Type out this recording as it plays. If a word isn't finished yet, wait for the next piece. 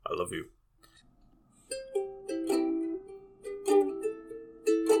love you.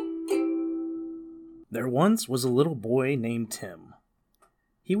 There once was a little boy named Tim.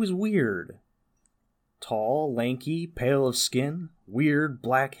 He was weird. Tall, lanky, pale of skin, weird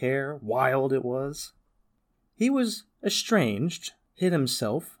black hair, wild it was. He was estranged, hid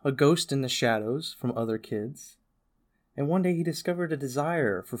himself, a ghost in the shadows from other kids. And one day he discovered a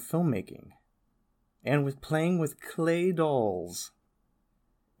desire for filmmaking, and with playing with clay dolls.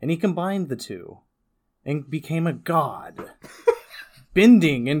 And he combined the two, and became a god,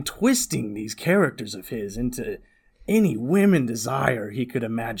 bending and twisting these characters of his into any whim and desire he could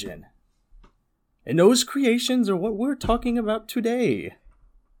imagine. And those creations are what we're talking about today.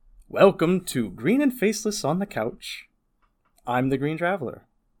 Welcome to Green and Faceless on the Couch. I'm the Green Traveler.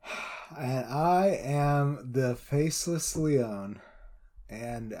 And I am the Faceless Leon.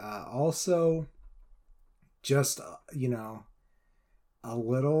 And also, just, a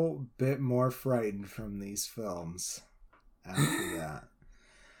little bit more frightened from these films after that.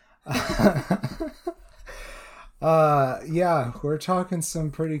 Yeah, we're talking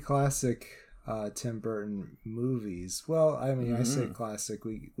some pretty classic Tim Burton movies. Well, I mean, I say classic.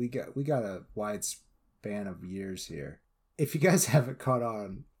 We got a wide span of years here. If you guys haven't caught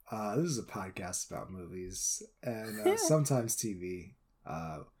on, this is a podcast about movies and sometimes TV.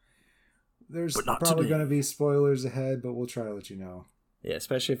 There's probably going to be spoilers ahead, but we'll try to let you know. Yeah,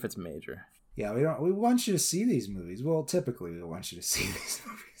 especially if it's major. Yeah, we want you to see these movies. Well, typically we want you to see these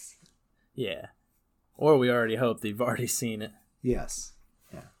movies. Yeah. Or we already hope that you've already seen it. Yes.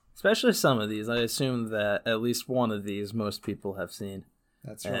 Especially some of these. I assume that at least one of these most people have seen.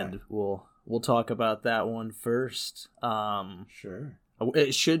 That's right. And we'll talk about that one first. Sure.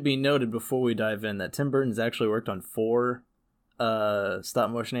 It should be noted before we dive in that Tim Burton's actually worked on 4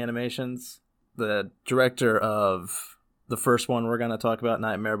 stop-motion animations. The director of the first one we're going to talk about,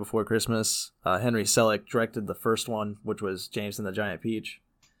 Nightmare Before Christmas, Henry Selick directed the first one, which was James and the Giant Peach.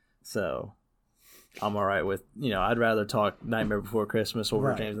 So I'm all right with, I'd rather talk Nightmare Before Christmas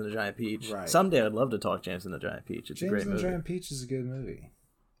over James and the Giant Peach. Right. Someday I'd love to talk James and the Giant Peach. It's a great movie. James and the Giant Peach is a good movie.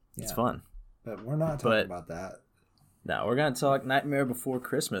 Yeah. It's fun. But we're not talking about that. No, we're going to talk Nightmare Before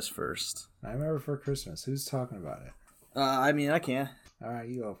Christmas first. Nightmare Before Christmas. Who's talking about it? I mean, I can. All right,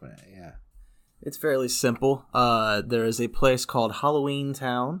 you open it. Yeah. It's fairly simple. There is a place called Halloween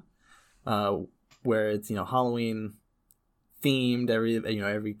Town, where it's Halloween themed.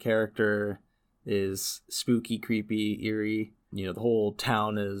 Every character is spooky, creepy, eerie. The whole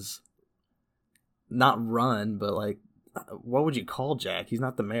town is not run, but what would you call Jack? He's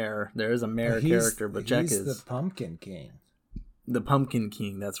not the mayor. There is a mayor character, but Jack is the Pumpkin King. The Pumpkin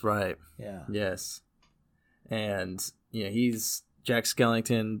King. That's right. Yeah. Yes. And he's Jack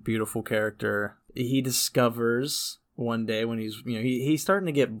Skellington, beautiful character. He discovers one day when he's starting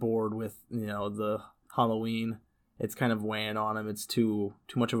to get bored with the Halloween. It's kind of weighing on him. It's too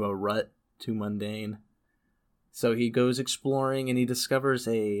much of a rut, too mundane. So he goes exploring and he discovers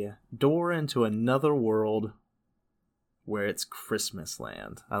a door into another world where it's Christmas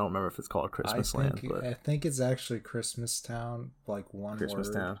Land. I don't remember if it's called Christmas Land, but I think it's actually Christmas Town, one Christmas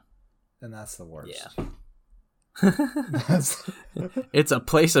word. Town. And that's the worst. Yeah. It's a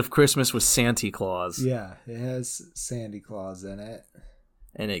place of Christmas with Santa Claus. Yeah, it has Santa Claus in it.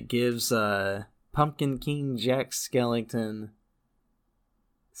 And it gives Pumpkin King Jack Skellington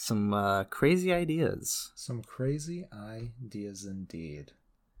some crazy ideas. Some crazy ideas indeed.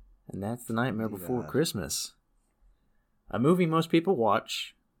 And that's The Nightmare Before Christmas. A movie most people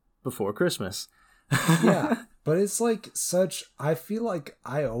watch before Christmas. Yeah, but it's I feel like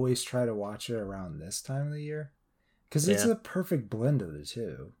I always try to watch it around this time of the year. Because it's a perfect blend of the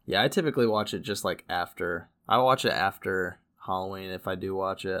two. Yeah, I typically watch it just after. I watch it after Halloween if I do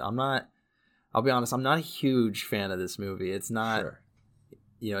watch it. I'll be honest, I'm not a huge fan of this movie. It's not, sure.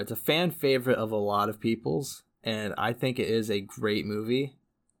 It's a fan favorite of a lot of people's. And I think it is a great movie.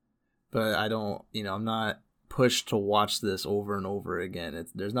 But I don't, I'm not pushed to watch this over and over again.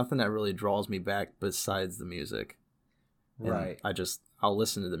 There's nothing that really draws me back besides the music. And right. I'll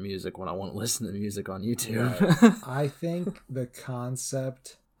listen to the music when I want to listen to the music on YouTube. Right. I think the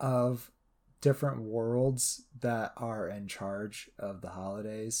concept of different worlds that are in charge of the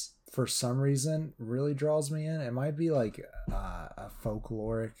holidays, for some reason, really draws me in. It might be a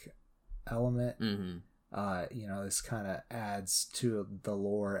folkloric element. Mm-hmm. This kind of adds to the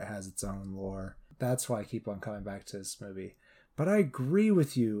lore. It has its own lore. That's why I keep on coming back to this movie. But I agree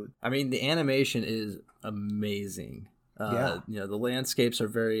with you. I mean, the animation is amazing. The landscapes are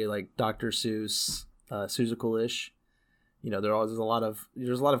very Dr. Seuss, Seussical-ish. There's a lot of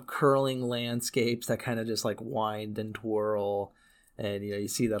curling landscapes that kind of just wind and twirl, And, you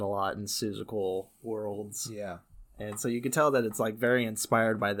see that a lot in Seussical worlds. Yeah. And so you can tell that it's like very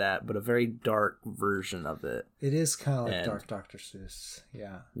inspired by that, but a very dark version of it. It is kind of like Dark Dr. Seuss.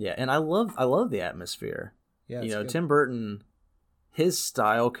 Yeah. Yeah, and I love the atmosphere. Yeah, good. Tim Burton, his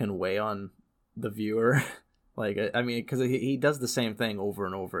style can weigh on the viewer. Because he does the same thing over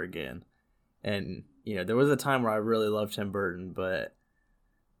and over again. And, there was a time where I really loved Tim Burton, but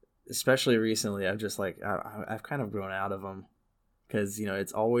especially recently, I've just I've kind of grown out of him. Because,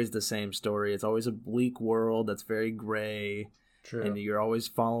 it's always the same story. It's always a bleak world that's very gray. True. And you're always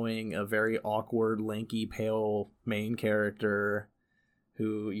following a very awkward, lanky, pale main character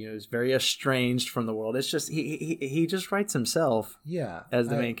who, is very estranged from the world. It's just, he just writes himself as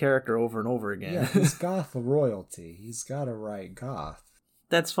the main character over and over again. Yeah, he's goth royalty. He's got to write goth.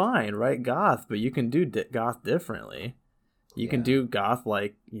 That's fine, write goth, but you can do goth differently. You can do goth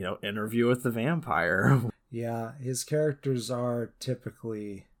Interview with the Vampire. Yeah, his characters are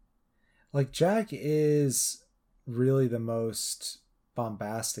typically Jack is really the most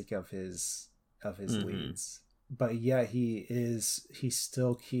bombastic of his leads, but yet he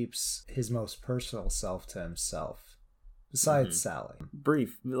still keeps his most personal self to himself. Besides Sally,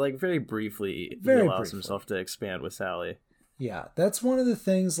 very briefly, he allows himself to expand with Sally. Yeah, that's one of the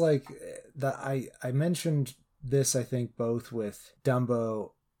things that I mentioned this. I think both with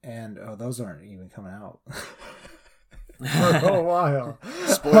Dumbo. And those aren't even coming out for a while.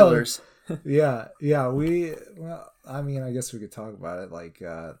 Spoilers. Yeah. I guess we could talk about it.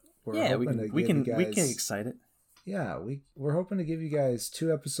 We can get excited. Yeah, we're hoping to give you guys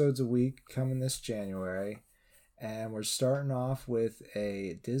 2 episodes a week coming this January, and we're starting off with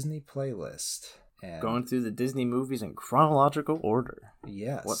a Disney playlist and going through the Disney movies in chronological order.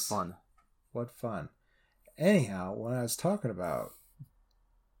 Yes. What fun. Anyhow, when I was talking about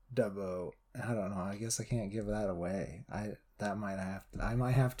Dumbo, I don't know. I guess I can't give that away. I might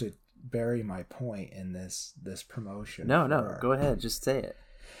have to bury my point in this promotion. No, go ahead, just say it.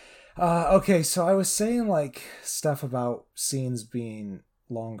 Okay, so I was saying stuff about scenes being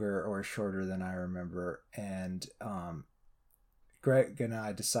longer or shorter than I remember, and Greg and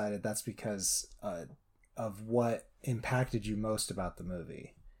I decided that's because of what impacted you most about the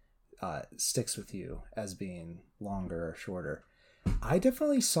movie sticks with you as being longer or shorter. I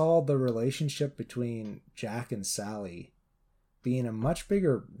definitely saw the relationship between Jack and Sally being a much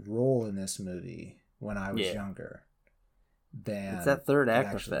bigger role in this movie when I was younger. It's that third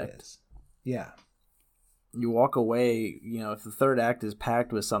act effect. Is. Yeah. You walk away, if the third act is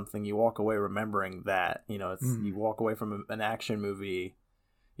packed with something, you walk away remembering that. You walk away from an action movie.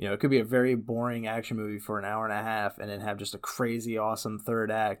 It could be a very boring action movie for an hour and a half and then have just a crazy awesome third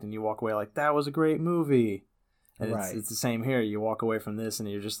act, and you walk away like, that was a great movie. And it's the same here. You walk away from this and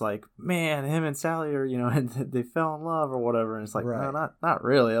you're just like, man, him and Sally are, and they fell in love or whatever. And it's like, no, not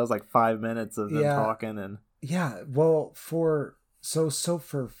really. That was 5 minutes of them talking. And yeah, well, for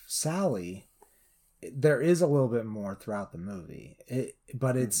Sally, there is a little bit more throughout the movie.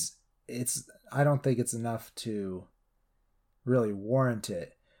 But it's I don't think it's enough to really warrant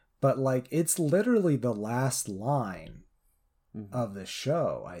it. But it's literally the last line of the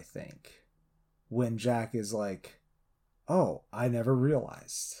show, I think. When Jack is like, oh, I never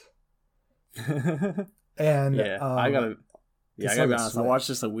realized. And I gotta be honest. I watched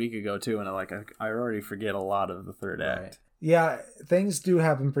this a week ago too, and I already forget a lot of the third act. Yeah, things do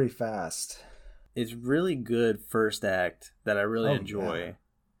happen pretty fast. It's really good first act that I really enjoy,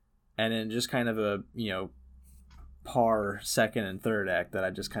 and then just kind of a par second and third act that I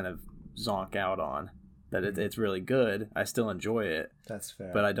just kind of zonk out on. That it's really good. I still enjoy it. That's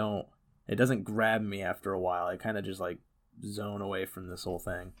fair. But it doesn't grab me after a while. I kind of just zone away from this whole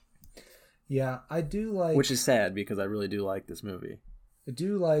thing. Yeah, I do which is sad because I really do like this movie. I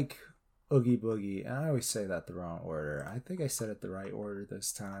do like Oogie Boogie, and I always say that the wrong order. I think I said it the right order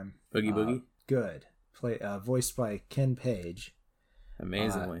this time. Oogie Boogie? Good. Voiced by Ken Page.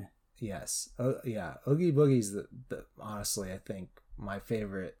 Amazingly. Yes. Oogie Boogie's the honestly, I think, my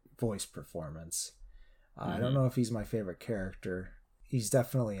favorite voice performance. I don't know if he's my favorite character. He's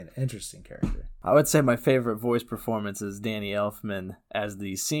definitely an interesting character. I would say my favorite voice performance is Danny Elfman as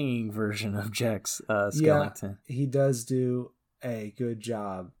the singing version of Jack Skellington. Yeah, he does do a good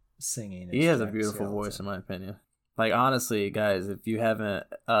job singing. He has a beautiful voice, in my opinion. Honestly, guys, if you haven't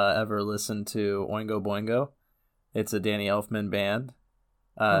ever listened to Oingo Boingo, it's a Danny Elfman band.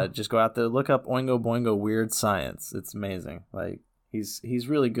 Just go out there, look up Oingo Boingo Weird Science. It's amazing. He's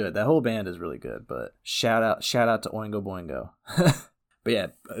really good. That whole band is really good. But shout out to Oingo Boingo. But yeah,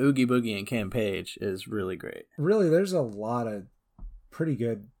 Oogie Boogie and Ken Page is really great. Really, there's a lot of pretty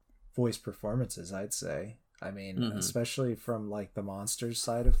good voice performances, I'd say. I mean, especially from like the monsters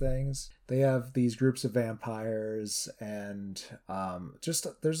side of things. They have these groups of vampires and just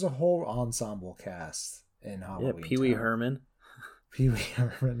there's a whole ensemble cast in Halloween. Yeah, Pee Wee Herman. Pee Wee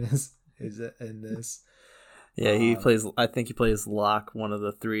Herman is in this. Yeah, he plays. I think he plays Locke, one of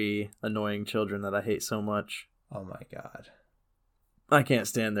the 3 annoying children that I hate so much. Oh my god, I can't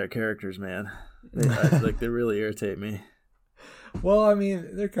stand their characters, man. They really irritate me. Well, I mean,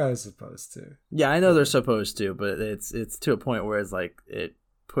 they're kind of supposed to. Yeah, I know they're supposed to, but it's to a point where it's like it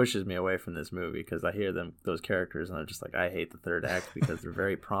pushes me away from this movie because I hear those characters and I'm just like, I hate the third act because they're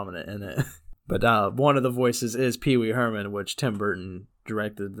very prominent in it. But one of the voices is Pee Wee Herman, which Tim Burton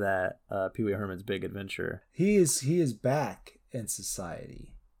directed that Pee Wee Herman's Big Adventure. He is back in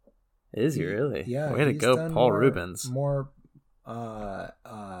society. Is he really? Yeah. Way to go, Paul Rubens. More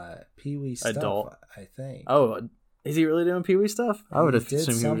Pee Wee stuff, adult, I think. Oh, is he really doing Pee Wee stuff? I would have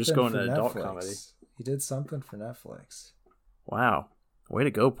assumed he was just going to Netflix. adult comedy. He did something for Netflix. Wow. Way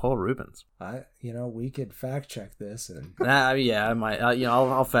to go, Paul Rubens. We could fact check this and. Yeah, I might.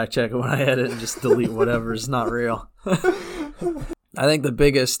 I'll fact check it when I edit and just delete whatever's not real. I think the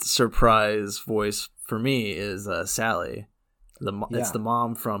biggest surprise voice for me is Sally. It's the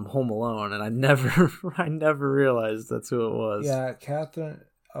mom from Home Alone, and I never realized that's who it was. Yeah, Catherine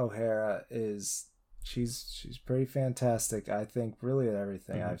O'Hara she's pretty fantastic. I think really at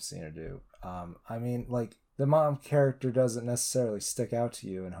everything I've seen her do. I mean, like the mom character doesn't necessarily stick out to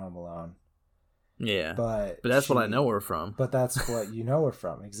you in Home Alone. Yeah, but that's what I know her from. But that's what you know her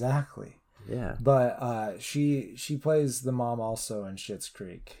from, exactly. Yeah. But she plays the mom also in Schitt's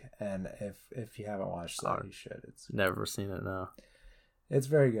Creek, and if you haven't watched that, you should. It's never seen it. No. It's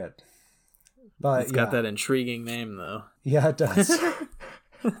very good. But it's got that intriguing name though. Yeah, it does.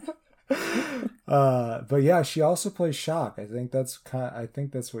 But yeah, she also plays Shock. I think that's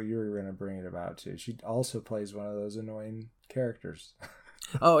what you were going to bring it about too. She also plays one of those annoying characters.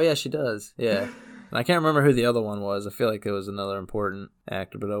 Oh yeah, she does. Yeah, and I can't remember who the other one was. I feel like it was another important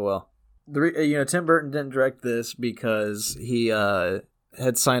actor, but oh well. Tim Burton didn't direct this because he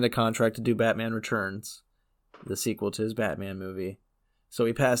had signed a contract to do Batman Returns, the sequel to his Batman movie. So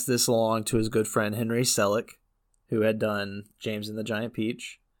he passed this along to his good friend Henry Selick, who had done James and the Giant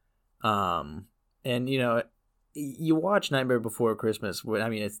Peach. And you watch Nightmare Before Christmas. I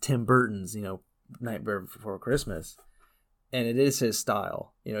mean, it's Tim Burton's, Nightmare Before Christmas, and it is his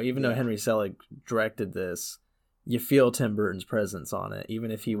style. Even though Henry Selick directed this, you feel Tim Burton's presence on it. Even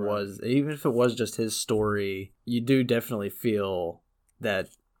if it was just his story, you do definitely feel that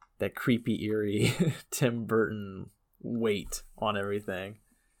creepy, eerie Tim Burton weight on everything.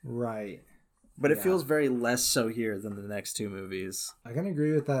 Right. But it feels very less so here than the next 2 movies. I can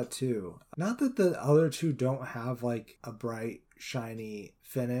agree with that too. Not that the other 2 don't have like a bright, shiny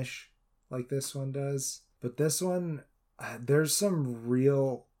finish like this one does, but this one, there's some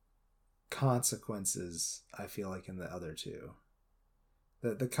real consequences, I feel like, in the other 2.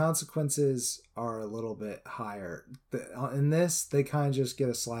 The consequences are a little bit higher. In this, they kind of just get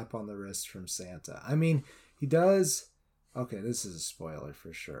a slap on the wrist from Santa. I mean, he does... Okay, this is a spoiler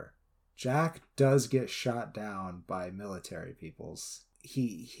for sure. Jack does get shot down by military peoples.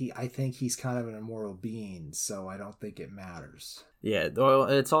 I think he's kind of an immoral being, so I don't think it matters. Yeah, well,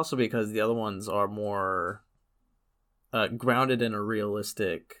 it's also because the other ones are more grounded in a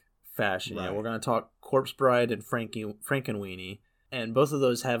realistic fashion. Right. We're going to talk Corpse Bride and Frankenweenie, and both of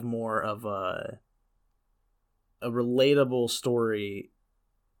those have more of a relatable story,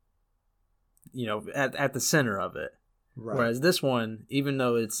 at the center of it. Right. Whereas this one, even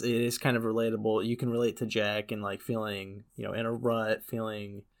though it is kind of relatable, you can relate to Jack and like feeling, in a rut,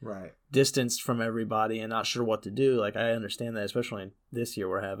 feeling distanced from everybody and not sure what to do. Like I understand that, especially in this year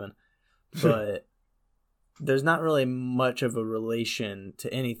we're having, but there's not really much of a relation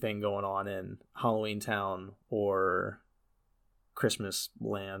to anything going on in Halloween Town or Christmas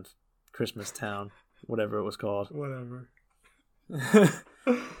Land, Christmas Town, whatever it was called. Whatever.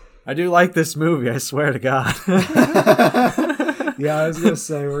 I do like this movie, I swear to God. Yeah, I was going to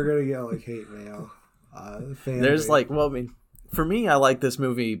say, we're going to get like hate mail. There's for me, I like this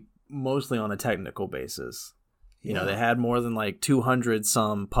movie mostly on a technical basis. They had more than like 200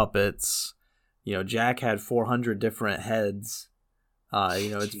 some puppets. Jack had 400 different heads.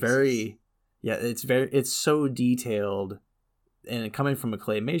 It's it's so detailed. And coming from a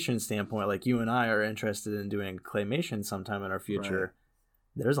claymation standpoint, like you and I are interested in doing claymation sometime in our future. Right.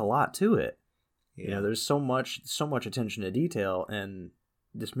 There's a lot to it. Yeah. There's so much attention to detail, and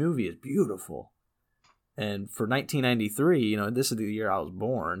this movie is beautiful. And for 1993, this is the year I was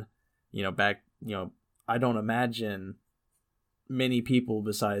born. I don't imagine many people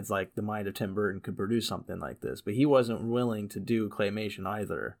besides like the mind of Tim Burton could produce something like this, but he wasn't willing to do claymation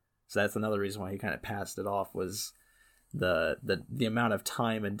either. So that's another reason why he kind of passed it off, was the amount of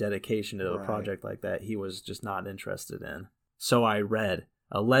time and dedication to a project like that he was just not interested in. So I read,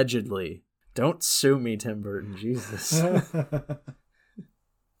 allegedly. Don't sue me, Tim Burton. Jesus. I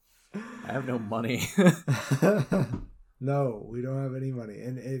have no money. No, we don't have any money.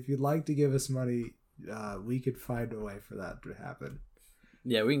 And if you'd like to give us money, we could find a way for that to happen.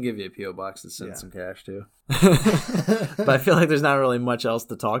 Yeah, we can give you a P.O. box to send some cash to. But I feel like there's not really much else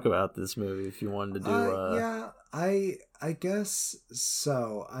to talk about this movie if you wanted to do... Yeah, I guess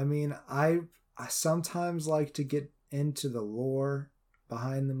so. I mean, I sometimes like to get into the lore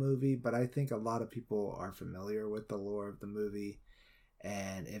behind the movie, but I think a lot of people are familiar with the lore of the movie.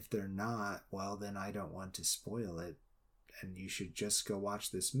 And if they're not, well, then I don't want to spoil it. And you should just go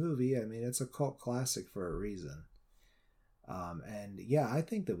watch this movie. I mean, it's a cult classic for a reason. And yeah, I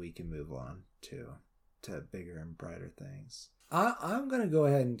think that we can move on to bigger and brighter things. I'm going to go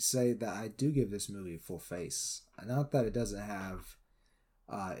ahead and say that I do give this movie a full face. Not that it doesn't have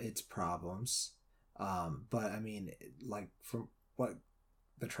its problems. But I mean, like from what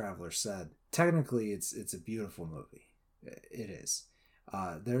the Traveler said, technically it's a beautiful movie. It is.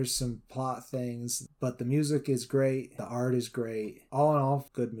 There's some plot things, but the music is great. The art is great. All in all,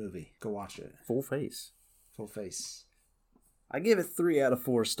 good movie. Go watch it. Full face. Full face. I give it 3 out of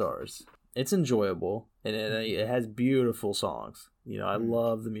 4 stars. It's enjoyable, and it has beautiful songs. You know, I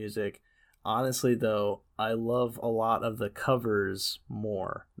love the music. Honestly, though, I love a lot of the covers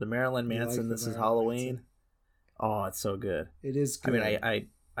more. The Marilyn Manson, This Is Halloween. Manson? Oh, it's so good. It is good. I mean,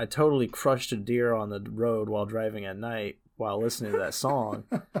 I totally crushed a deer on the road while driving at night while listening to that song.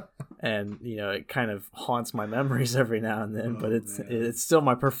 And, you know, it kind of haunts my memories every now and then, but it's still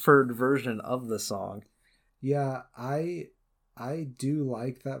my preferred version of the song. Yeah, I do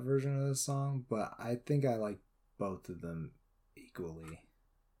like that version of the song, but I think I like both of them equally.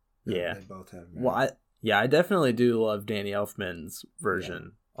 Yeah. They both have merit. Well, I definitely do love Danny Elfman's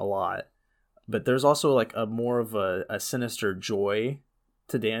version a lot. But there's also like a more of a sinister joy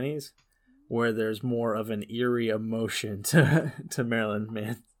to Danny's, where there's more of an eerie emotion to Marilyn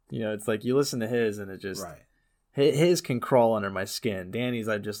Manson. You know, it's like you listen to his and it just his can crawl under my skin. Danny's,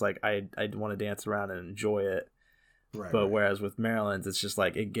 I just like I want to dance around and enjoy it. But whereas with Marilyn's, it's just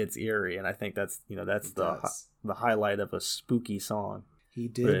like it gets eerie, and I think that's the highlight of a spooky song. He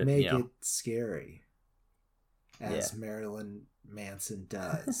did make it scary, as Marilyn Manson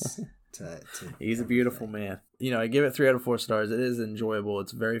does. He's a beautiful man. You know, I give it 3 out of 4 stars. It is enjoyable.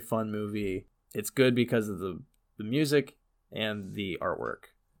 It's a very fun movie. It's good because of the music and the artwork.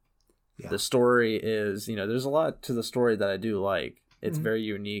 Yeah. The story is, you know, there's a lot to the story that I do like. It's very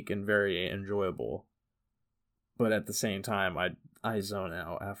unique and very enjoyable. But at the same time, I zone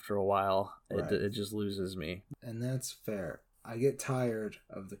out after a while. It just loses me. And that's fair. I get tired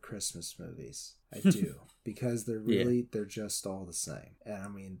of the Christmas movies. I do. Because they're just all the same. And I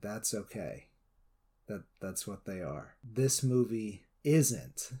mean, that's okay. That's what they are. This movie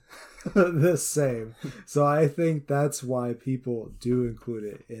isn't the same. So I think that's why people do include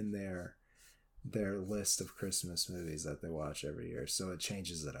it in their list of Christmas movies that they watch every year. So it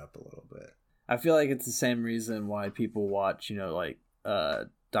changes it up a little bit. I feel like it's the same reason why people watch, you know, like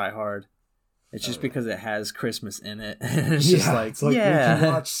Die Hard. It's just because it has Christmas in it. It's just like, it's like we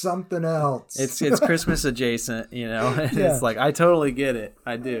can watch something else. It's Christmas adjacent, you know. It's like I totally get it.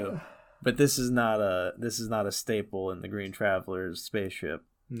 I do. But this is not a staple in the Green Traveler's spaceship.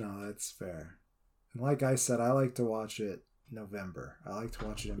 No, that's fair. And like I said, I like to watch it November. I like to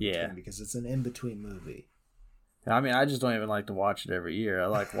watch it in between because it's an in-between movie. I mean, I just don't even like to watch it every year. I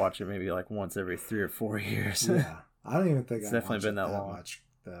like to watch it maybe like once every 3 or 4 years. Yeah, I don't even think it's definitely been that long. Much,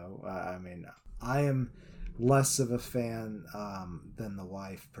 though. I mean, I am less of a fan than the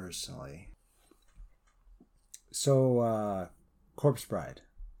wife personally. So, Corpse Bride.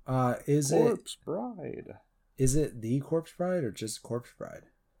 Is it the Corpse Bride or just Corpse Bride?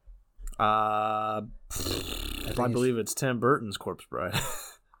 I believe it's Tim Burton's Corpse Bride.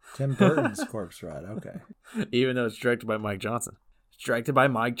 Tim Burton's Corpse Bride, okay. Even though it's directed by Mike Johnson. It's directed by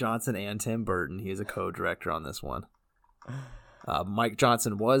Mike Johnson and Tim Burton. He is a co-director on this one. Mike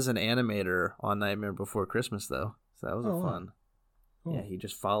Johnson was an animator on Nightmare Before Christmas, though. So that was fun. Cool. Yeah, he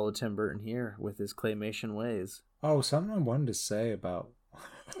just followed Tim Burton here with his claymation ways. Oh, something I wanted to say about...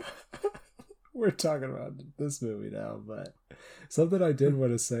 We're talking about this movie now, but something I did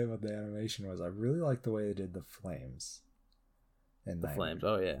want to say about the animation was I really like the way they did the flames. The flames,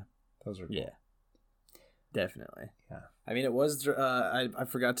 oh yeah. Those are cool. Yeah, definitely. Yeah. I mean, it was, I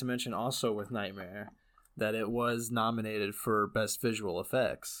forgot to mention also with Nightmare, that it was nominated for Best Visual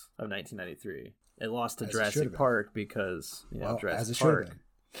Effects of 1993. It lost to Jurassic Park because, Jurassic Park.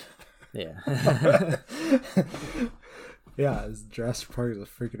 Yeah. Yeah, Jurassic Park is a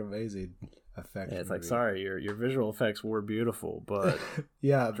freaking amazing effect. Yeah, it's like, sorry, your visual effects were beautiful, but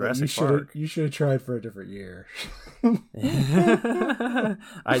yeah, Jurassic Park. You should have tried for a different year. I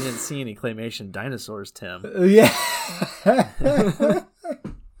didn't see any claymation dinosaurs, Tim. Yeah.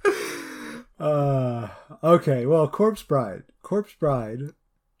 Okay, well, Corpse Bride. Corpse Bride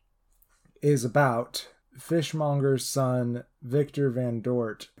is about fishmonger's son, Victor Van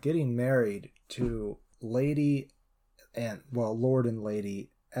Dort, getting married to Lord and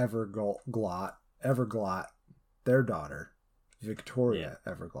Lady Everglot, their daughter, Victoria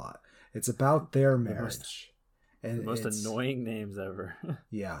Everglot. It's about their marriage. The most annoying names ever.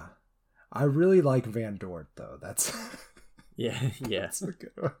 Yeah. I really like Van Dort, though. That's... That's a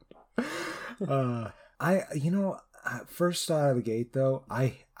good one. First out of the gate, though,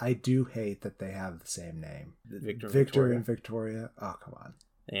 I do hate that they have the same name. Victor and Victoria. Oh, come on.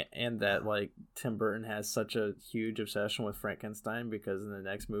 And that, like, Tim Burton has such a huge obsession with Frankenstein because in the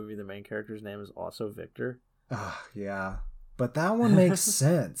next movie, the main character's name is also Victor. Yeah. But that one makes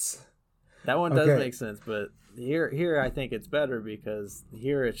sense. That one does make sense, but here I think it's better because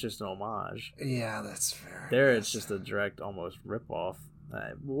here it's just an homage. Yeah, that's fair. There it's just a direct, almost rip-off.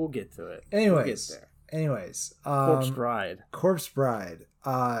 We'll get to it. Anyways. Corpse Bride. Corpse Bride.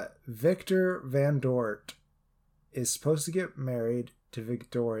 Victor Van Dort is supposed to get married to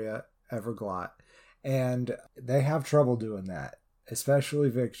Victoria Everglot, and they have trouble doing that, especially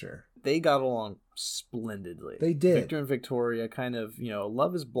Victor. They got along splendidly. They did. Victor and Victoria kind of,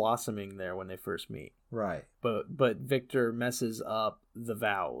 love is blossoming there when they first meet. Right. But Victor messes up the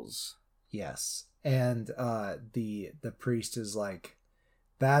vows. Yes. And the priest is like,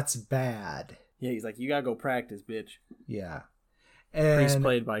 that's bad. Yeah, he's like, you gotta go practice, bitch. Yeah. And priest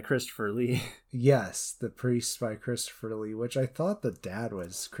played by Christopher Lee. Yes, the priest by Christopher Lee, which I thought the dad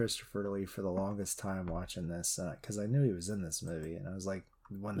was Christopher Lee for the longest time watching this, because I knew he was in this movie, and I was like,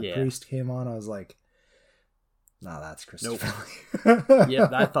 when the priest came on, I was like, no, that's Christopher Lee. Yeah,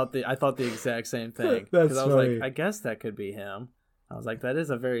 I thought the exact same thing. Because I was like, I guess that could be him. I was like, that is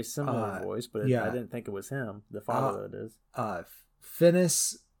a very similar voice, but I didn't think it was him. The father that is.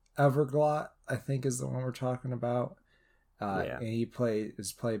 Finis Everglot, I think, is the one we're talking about. And he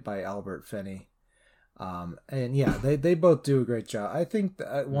is played by Albert Finney. And yeah, they both do a great job. I think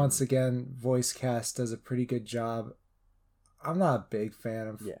that, once again, voice cast does a pretty good job. I'm not a big fan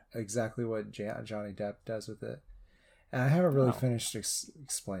of exactly what Johnny Depp does with it. And I haven't really finished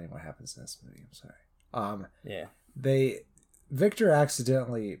explaining what happens in this movie. I'm sorry. Victor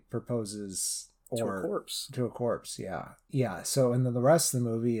accidentally proposes to a corpse. To a corpse, yeah. So, and then the rest of the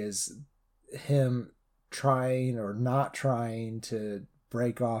movie is him trying or not trying to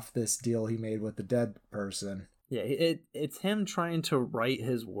break off this deal he made with the dead person. Yeah, it's him trying to right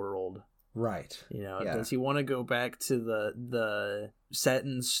his world. Right. Does he want to go back to the set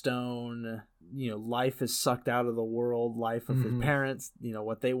in stone, life is sucked out of the world, life of his parents,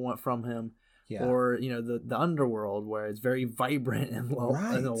 what they want from him. Yeah. Or, the underworld where it's very vibrant and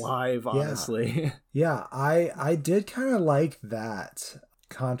alive, honestly. Yeah, I did kind of like that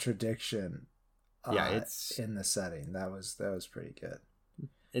contradiction. It's in the setting. That was pretty good.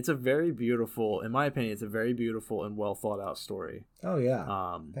 It's a very beautiful, in my opinion, it's a very beautiful and well thought out story. Oh yeah,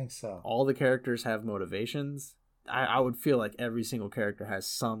 I think so. All the characters have motivations. I would feel like every single character has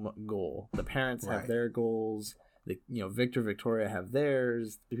some goal. The parents have their goals. Victor, Victoria have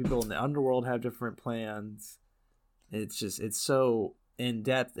theirs. The people in the underworld have different plans. It's so in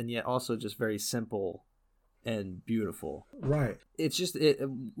depth and yet also just very simple and beautiful. Right. It's just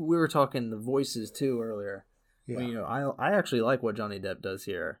we were talking the voices too earlier. Yeah. I actually like what Johnny Depp does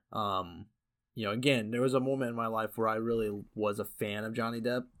here. Again, there was a moment in my life where I really was a fan of Johnny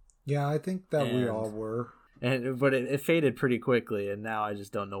Depp. Yeah, I think that we all were. But it faded pretty quickly, and now I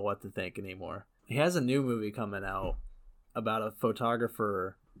just don't know what to think anymore. He has a new movie coming out about a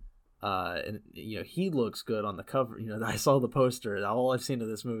photographer. And he looks good on the cover. I saw the poster. All I've seen of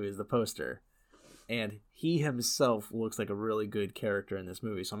this movie is the poster. And he himself looks like a really good character in this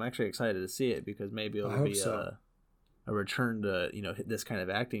movie. So I'm actually excited to see it because maybe it'll be a return to, this kind of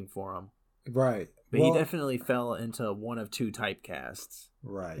acting for him. Right. But he definitely fell into one of two typecasts.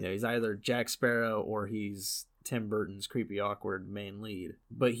 Right. He's either Jack Sparrow or he's Tim Burton's creepy, awkward main lead.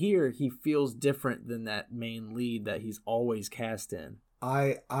 But here he feels different than that main lead that he's always cast in.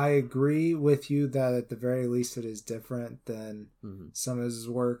 I agree with you that at the very least it is different than some of his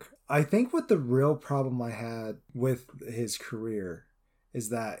work. I think what the real problem I had with his career is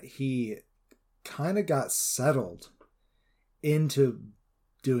that he kind of got settled into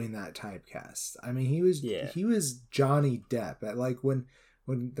doing that typecast. I mean, he was Johnny Depp at like when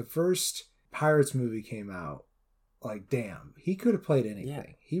the first Pirates movie came out. Like, damn, he could have played anything. Yeah.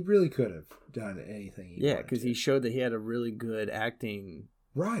 He really could have done anything. Because he showed that he had a really good acting,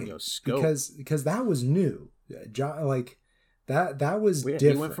 scope. Because that was new. John, like that was different.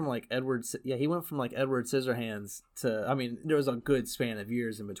 He went from like Edward Scissorhands to. I mean, there was a good span of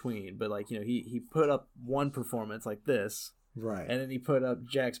years in between, but like he put up one performance like this, right, and then he put up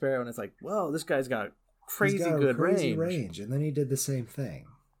Jack Sparrow, and it's like, whoa, this guy's got crazy range, and then he did the same thing.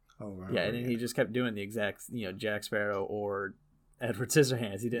 And then he just kept doing the exact, Jack Sparrow or Edward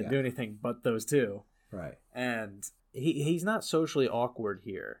Scissorhands. He didn't do anything but those two. Right. And he's not socially awkward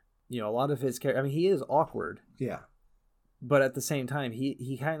here. A lot of his character, I mean, he is awkward. Yeah. But at the same time,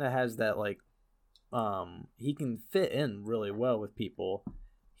 he kind of has that, like, he can fit in really well with people.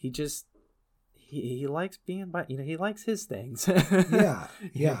 He just, he likes being by, he likes his things. Yeah.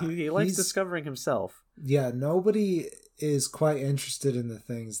 He likes discovering himself. Yeah, nobody is quite interested in the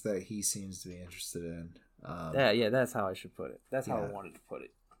things that he seems to be interested in. That's how I should put it. That's how I wanted to put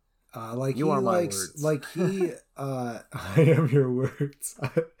it. Like you are my words. Like he, I am your words.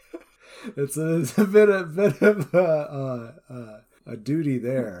 It's a bit of a duty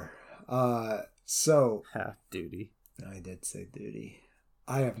there. So half duty. I did say duty.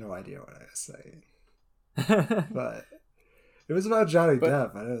 I have no idea what I was saying, but. It was about Johnny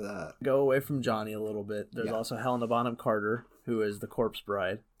Depp, I know that. Go away from Johnny a little bit. There's also Helena Bonham Carter, who is the corpse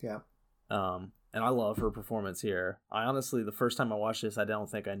bride. Yeah. And I love her performance here. I honestly, the first time I watched this, I don't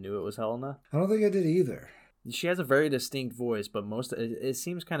think I knew it was Helena. I don't think I did either. She has a very distinct voice, but it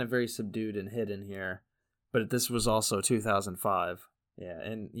seems kind of very subdued and hidden here. But this was also 2005. Yeah,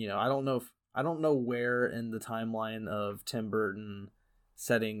 and I don't know where in the timeline of Tim Burton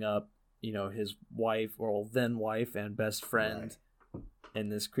setting up his wife or then wife and best friend in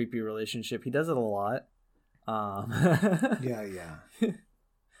this creepy relationship. He does it a lot. Yeah.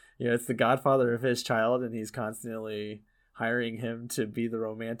 It's the godfather of his child, and he's constantly hiring him to be the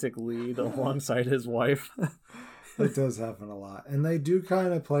romantic lead alongside his wife. It does happen a lot. And they do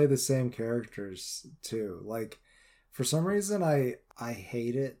kind of play the same characters too. Like, for some reason, I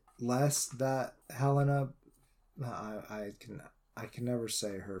hate it less that Helena, I can never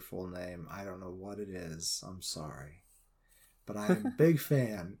say her full name. I don't know what it is. I'm sorry. But I'm a big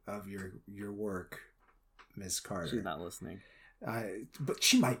fan of your work, Miss Carter. She's not listening. But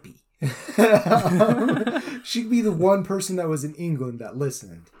she might be. She'd be the one person that was in England that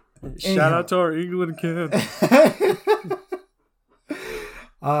listened. Shout out to our England kid.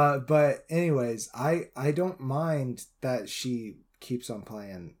 But anyways, I don't mind that she keeps on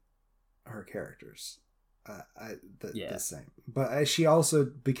playing her characters. The same, but she also,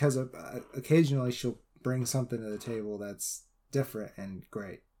 because of occasionally she'll bring something to the table that's different and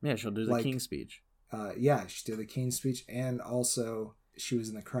great. Yeah, she'll do the King's Speech. She did the King's Speech, and also she was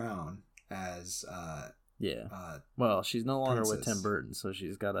in The Crown as well, she's no longer Princess. with Tim Burton, so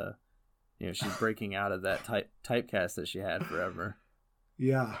she's got to, she's breaking out of that typecast that she had forever.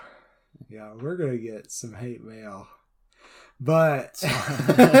 Yeah, we're gonna get some hate mail. But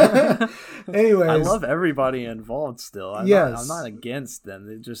anyways, I love everybody involved still. I'm not against them.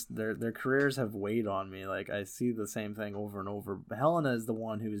 They just their careers have weighed on me. Like, I see the same thing over and over. Helena is the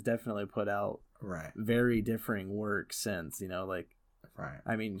one who's definitely put out very differing work since, Right.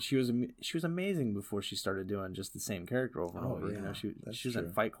 I mean, she was amazing before she started doing just the same character over and over. Yeah, she was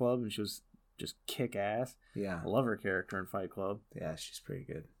in Fight Club, and she was just kick ass. Yeah, I love her character in Fight Club. Yeah, she's pretty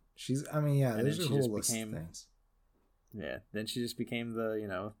good. There's a whole list of things. Yeah, then she just became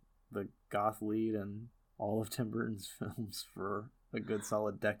the goth lead in all of Tim Burton's films for a good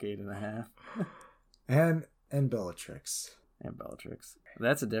solid decade and a half. and Bellatrix. And Bellatrix.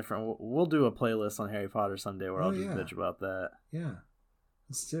 That's a different. We'll do a playlist on Harry Potter someday where I'll just bitch about that. Yeah,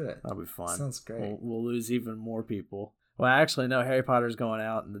 let's do it. That'll be fun. Sounds great. We'll lose even more people. Well, actually, no. Harry Potter's going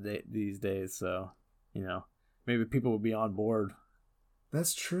out in these days, so maybe people will be on board.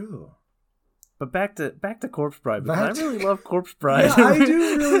 That's true. But back to Corpse Bride, because I really love Corpse Bride. Yeah, I do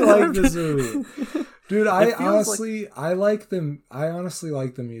really like this movie. Dude, I honestly like them. I honestly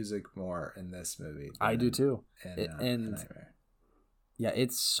like the music more in this movie. I do too. And Nightmare. Yeah,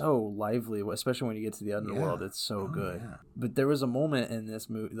 it's so lively, especially when you get to the underworld. It's so good. Yeah. But there was a moment in this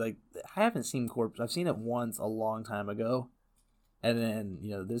movie, like, I haven't seen Corpse. I've seen it once a long time ago, and then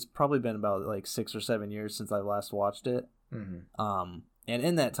there's probably been about like 6 or 7 years since I last watched it. Mm-hmm. And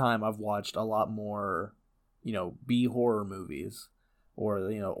in that time, I've watched a lot more, B horror movies, or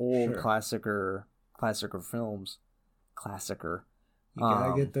old classicer films, You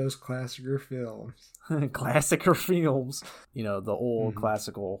gotta get those classicer films. Classicer films. You know, the old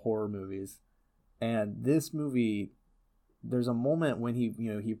classical horror movies. And this movie, there's a moment when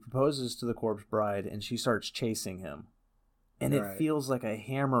he proposes to the corpse bride and she starts chasing him. And it feels like a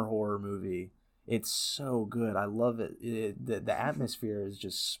Hammer horror movie. It's so good. I love it. The atmosphere is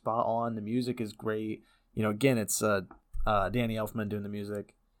just spot on. The music is great. You know, again, it's Danny Elfman doing the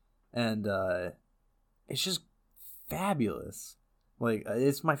music. And it's just fabulous. Like,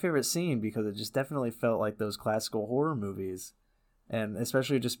 it's my favorite scene because it just definitely felt like those classical horror movies. And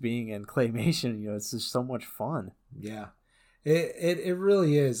especially just being in claymation, you know, it's just so much fun. Yeah. It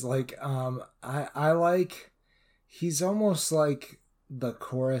really is. Like, I like, he's almost like the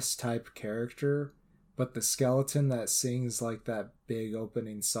chorus type character, but the skeleton that sings like that big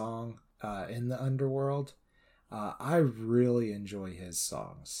opening song in the underworld. I really enjoy his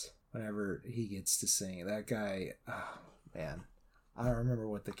songs whenever he gets to sing. That guy, oh, man, I don't remember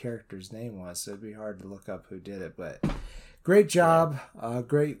what the character's name was, so it'd be hard to look up who did it, but great job.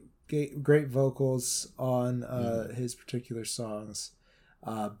 Great vocals on his particular songs.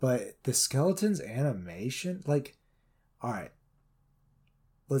 But the skeleton's animation, like, all right,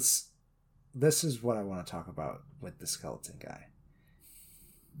 this is what I want to talk about with the skeleton guy.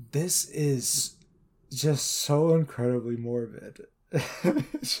 This is just so incredibly morbid.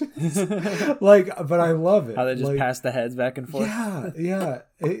 Like, but I love it. How they just pass the heads back and forth. Yeah.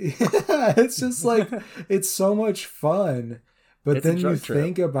 It's just like, it's so much fun. But it's then you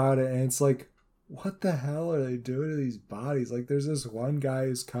think about it and it's like, what the hell are they doing to these bodies? Like, there's this one guy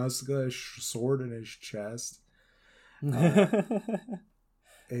who's constantly got a sword in his chest. The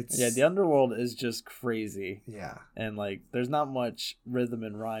underworld is just crazy. Yeah. And like, there's not much rhythm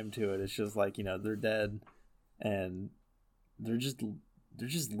and rhyme to it. It's just like, you know, they're dead and they're just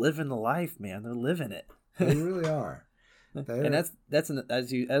living the life, man. They're living it. They really are. And as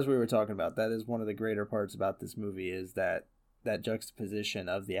we were talking about, that is one of the greater parts about this movie is that juxtaposition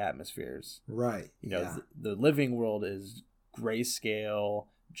of the atmospheres. Right. You know, the living world is grayscale,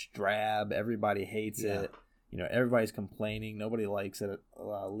 drab. Everybody hates it. You know, everybody's complaining. Nobody likes it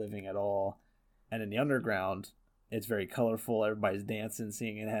living at all. And in the underground, it's very colorful. Everybody's dancing,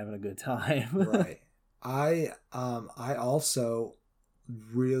 singing, and having a good time. Right. I also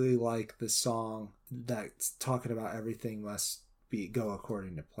really like the song that's talking about everything must go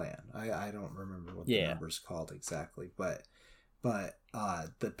according to plan. I don't remember what the number's called exactly, but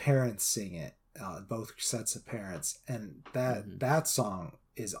the parents sing it, both sets of parents, and that song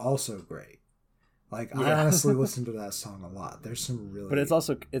is also great. Like, I honestly listen to that song a lot. There's some really, but it's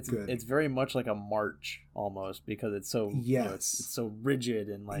also good. It's very much like a march almost because it's so you know, it's so rigid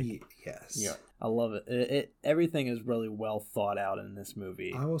and like I love it. Everything is really well thought out in this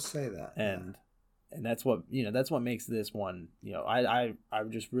movie. I will say that, and that's what that's what makes this one. You know,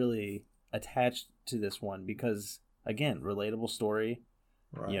 I'm just really attached to this one because again, relatable story.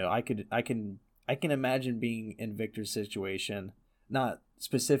 Right. You know, I can imagine being in Victor's situation, not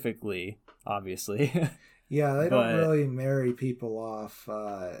specifically, obviously. Yeah, they don't really marry people off.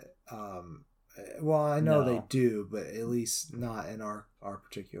 Well, I know they do, but at least not in our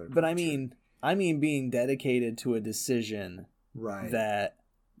particular culture. But I mean being dedicated to a decision, right? That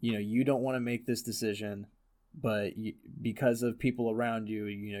you don't want to make this decision, but because of people around you,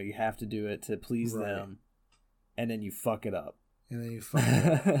 you have to do it to please them, and then you fuck it up. Yeah,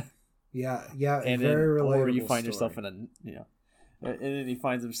 and very relatable. Or you find yourself in a and then he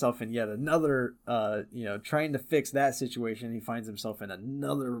finds himself in yet another, trying to fix that situation. He finds himself in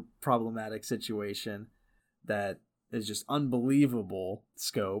another problematic situation that is just unbelievable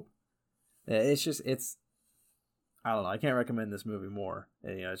scope. I don't know. I can't recommend this movie more.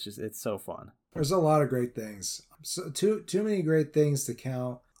 It's so fun. There's a lot of great things. So too many great things to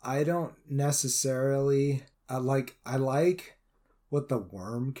count. I don't necessarily, I like what the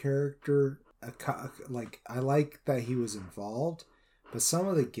worm character, I like that he was involved. But some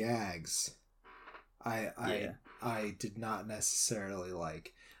of the gags, I did not necessarily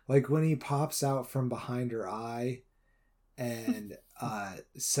like. Like when he pops out from behind her eye and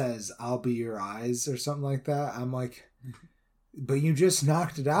says, "I'll be your eyes" or something like that. I'm like, but you just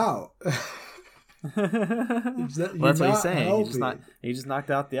knocked it out. That's what he's saying. He just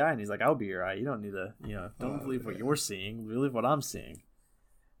knocked out the eye, and he's like, "I'll be your eye. You don't need to, don't believe what you're seeing. Believe what I'm seeing.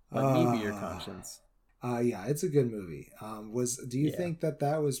 Let me be your conscience." Yeah, it's a good movie. Do you think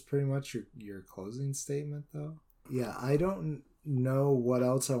that was pretty much your closing statement though? Yeah, I don't know what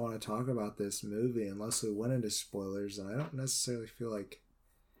else I want to talk about this movie unless we went into spoilers, and I don't necessarily feel like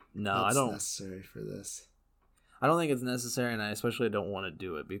I don't necessary for this. I don't think it's necessary, and I especially don't want to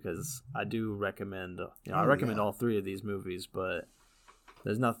do it because I do recommend I recommend all three of these movies, but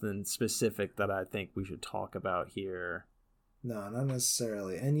There's nothing specific that I think we should talk about here. No, not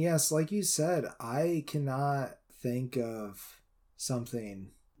necessarily. And yes, like you said, I cannot think of something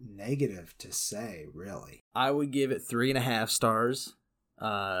negative to say, really. I would give it 3.5 stars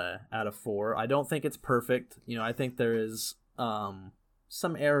out of 4. I don't think it's perfect. I think there is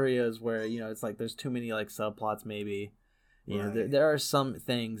some areas where, it's like there's too many like subplots maybe. There are some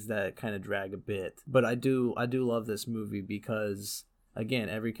things that kind of drag a bit. But I do love this movie because, again,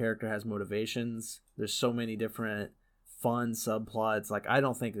 every character has motivations. There's so many different fun subplots. Like, I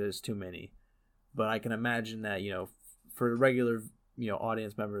don't think there's too many, but I can imagine that, for a regular,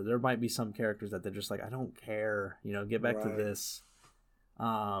 audience member, there might be some characters that they're just like, I don't care, get back to this.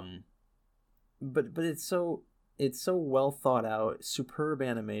 But it's so well thought out, superb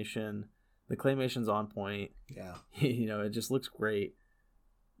animation. The claymation's on point. Yeah. It just looks great.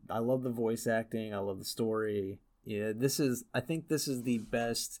 I love the voice acting. I love the story. Yeah, I think this is the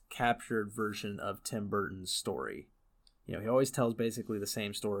best captured version of Tim Burton's story. He always tells basically the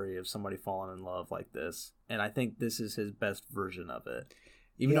same story of somebody falling in love like this. And I think this is his best version of it.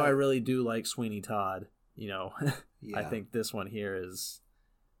 Even though I really do like Sweeney Todd, I think this one here is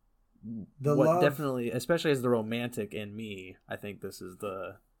definitely, especially as the romantic in me, I think this is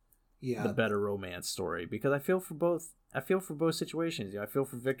the better romance story, because I feel for both situations. I feel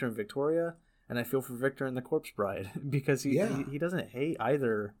for Victor and Victoria, and I feel for Victor and the Corpse Bride, because he doesn't hate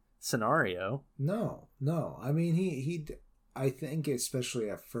either scenario. No. I mean, I think especially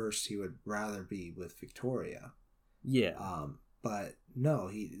at first he would rather be with Victoria. Yeah. But no,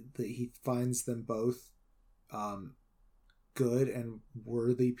 he finds them both good and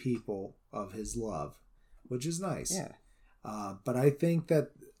worthy people of his love, which is nice. Yeah. But I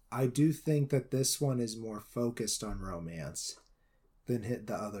do think that this one is more focused on romance than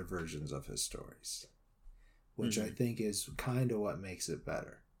the other versions of his stories, which I think is kind of what makes it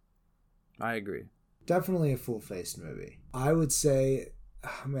better. I agree. Definitely a full-faced movie. I would say,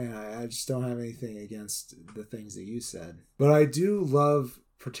 I just don't have anything against the things that you said. But I do love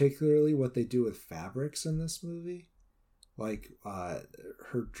particularly what they do with fabrics in this movie. Like,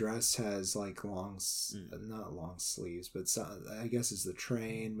 her dress has like not long sleeves, but I guess it's the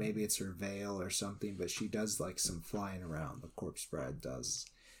train. Maybe it's her veil or something, but she does like some flying around. The Corpse Bride does.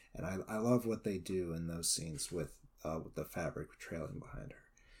 And I love what they do in those scenes with the fabric trailing behind her.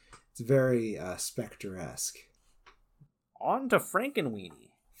 It's very Spectre-esque. On to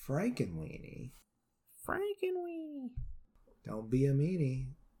Frankenweenie. Frankenweenie. Don't be a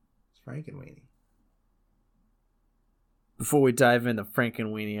meanie. It's Frankenweenie. Before we dive into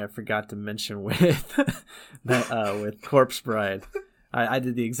Frankenweenie, I forgot to mention with with Corpse Bride. I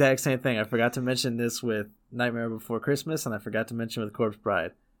did the exact same thing. I forgot to mention this with Nightmare Before Christmas, and I forgot to mention with Corpse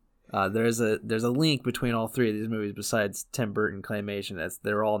Bride. There's a link between all three of these movies besides Tim Burton Claymation.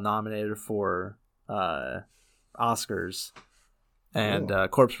 They're all nominated for Oscars, and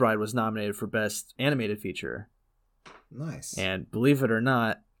Corpse Bride was nominated for Best Animated Feature. Nice. And believe it or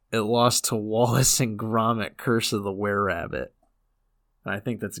not, it lost to Wallace and Gromit: Curse of the Were-Rabbit. And I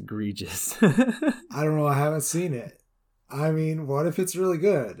think that's egregious. I don't know. I haven't seen it. I mean, what if it's really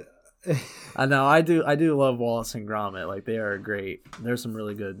good? I know. I do love Wallace and Gromit. Like, they are great. There's some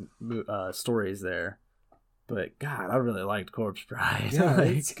really good stories there. But God, I really liked Corpse Bride. Yeah,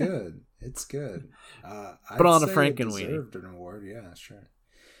 like, it's good. It's good. But on a Frankenweenie, it deserved an award. Yeah, sure.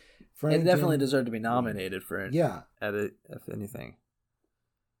 It definitely deserved to be nominated for it. Yeah. If anything.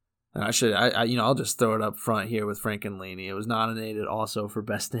 And I'll just throw it up front here with Frankenweenie. It was nominated also for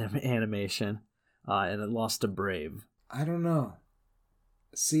Best Animation, and it lost to Brave. I don't know.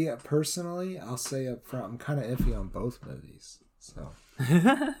 See, personally, I'll say up front, I'm kind of iffy on both movies. So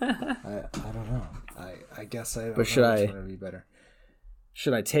I don't know. I guess I don't know which one would be better.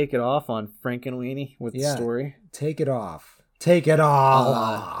 Should I take it off on Frankenweenie with the story? Take it off. Take it all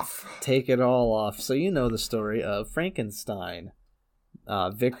off. Take it all off. So you know the story of Frankenstein.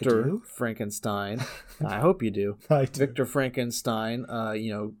 Victor Frankenstein. I hope you do. I do. Victor Frankenstein,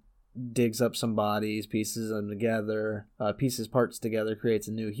 digs up some bodies, pieces them together, parts together, creates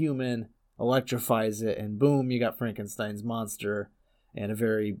a new human, electrifies it, and boom, you got Frankenstein's monster, and a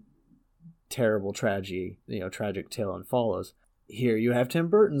very terrible tragic tale unfollows. Here you have Tim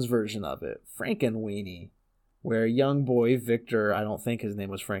Burton's version of it, Frankenweenie, where young boy Victor, I don't think his name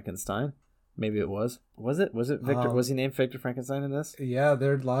was Frankenstein. Maybe it was. Was it Victor? Was he named Victor Frankenstein in this? Yeah,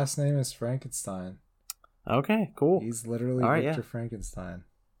 their last name is Frankenstein. Okay, cool. He's literally Victor Frankenstein.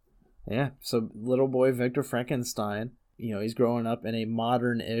 Yeah, so little boy Victor Frankenstein, he's growing up in a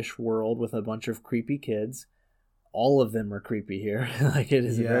modern-ish world with a bunch of creepy kids. All of them are creepy here. Like, it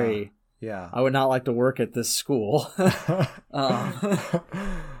is a very Yeah. I would not like to work at this school.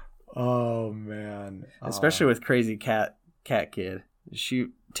 Oh man. Especially with crazy cat kid. She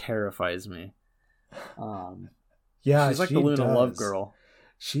terrifies me. Yeah, she's like the Luna Love girl.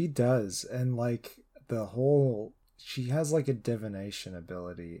 She does, and like she has like a divination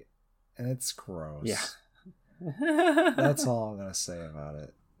ability, and it's gross. Yeah. That's all I'm gonna say about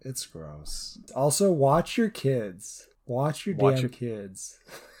it. It's gross. Also, watch your kids. Watch your kids.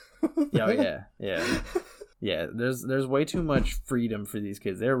 Yeah. Yeah, there's way too much freedom for these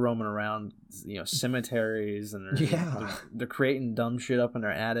kids. They're roaming around, cemeteries, and they're creating dumb shit up in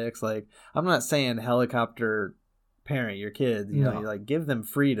their attics. Like, I'm not saying helicopter parent your kids, you like give them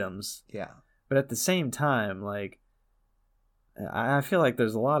freedoms. Yeah. But at the same time, like, I feel like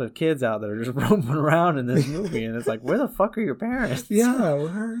there's a lot of kids out there just roaming around in this movie, and it's like, where the fuck are your parents? Yeah,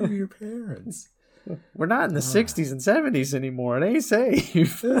 where are your parents? We're not in the 60s and 70s anymore. It ain't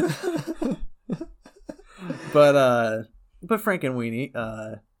safe. But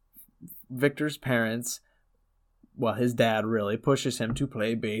Frankenweenie, Victor's parents, well, his dad really pushes him to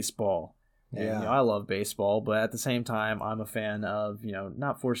play baseball. And, I love baseball, but at the same time, I'm a fan of,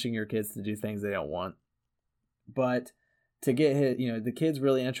 not forcing your kids to do things they don't want. But to get the kid's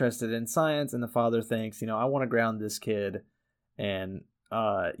really interested in science, and the father thinks, I want to ground this kid, and,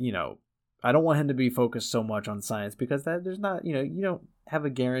 I don't want him to be focused so much on science, because there's not, you don't have a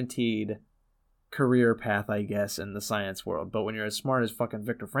guaranteed career path, I guess, in the science world. But when you're as smart as fucking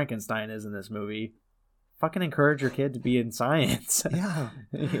Victor Frankenstein is in this movie, fucking encourage your kid to be in science. Yeah.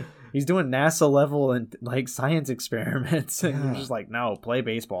 He's doing NASA level and like science experiments, and you're just like, no, play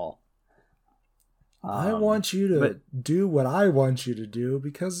baseball. I want you to do what I want you to do,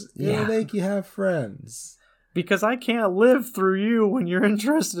 because it'll make you have friends. Because I can't live through you when you're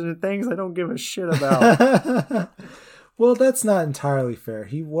interested in things I don't give a shit about. Well, that's not entirely fair.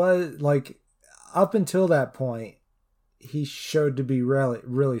 He was, like, up until that point, he showed to be really,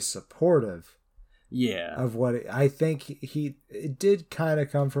 really supportive. Yeah. Of what I think it did kind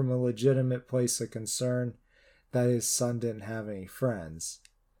of come from a legitimate place of concern that his son didn't have any friends.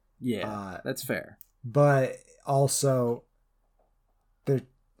 Yeah, that's fair. But also,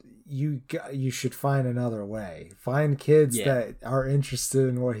 you should find another way. Find kids that are interested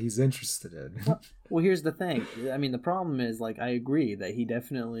in what he's interested in. Well, here's the thing. I mean, the problem is, like, I agree that it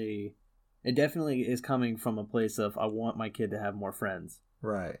definitely is coming from a place of, I want my kid to have more friends.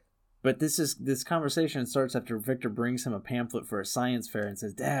 Right. But this conversation starts after Victor brings him a pamphlet for a science fair and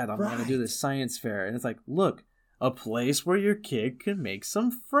says, Dad, I'm going to do this science fair. And it's like, look, a place where your kid can make some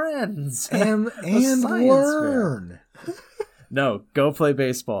friends. And learn. No, go play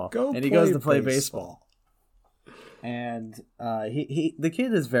baseball. He goes to play baseball. And the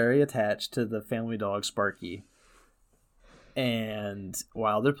kid is very attached to the family dog Sparky. And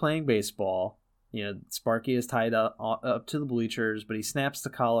while they're playing baseball, Sparky is tied up to the bleachers, but he snaps the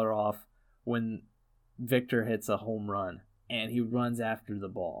collar off when Victor hits a home run, and he runs after the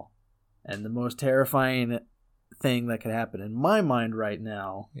ball. And the most terrifying thing that could happen in my mind right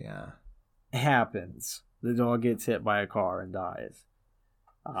now happens. The dog gets hit by a car and dies.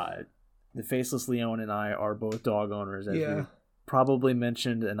 The Faceless Leon and I are both dog owners, as we probably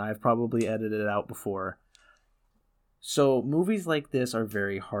mentioned, and I've probably edited it out before. So movies like this are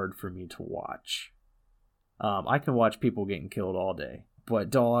very hard for me to watch. I can watch people getting killed all day, but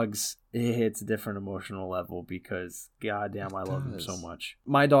dogs, it hits a different emotional level, because goddamn, I love them so much.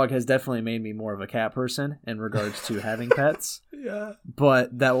 My dog has definitely made me more of a cat person in regards to having pets. Yeah.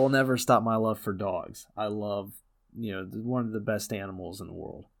 But that will never stop my love for dogs. I love, one of the best animals in the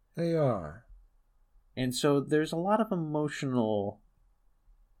world. They are. And so there's a lot of emotional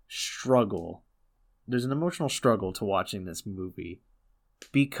struggle. There's an emotional struggle to watching this movie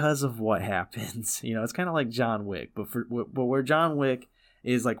because of what happens. It's kind of like John Wick, but where John Wick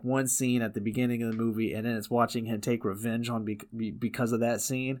is like one scene at the beginning of the movie, and then it's watching him take revenge on because of that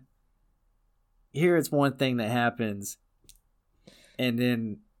scene. Here it's one thing that happens, and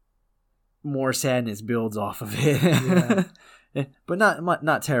then more sadness builds off of it. But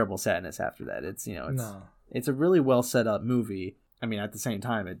not terrible sadness after that. It's a really well set up movie. I mean, at the same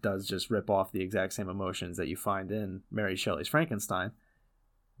time, it does just rip off the exact same emotions that you find in Mary Shelley's Frankenstein.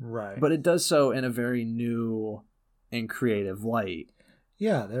 Right. But it does so in a very new and creative light.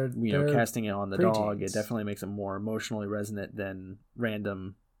 Yeah, they're casting it on the dog. It definitely makes it more emotionally resonant than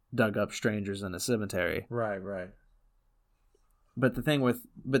random dug up strangers in a cemetery. Right. But the thing with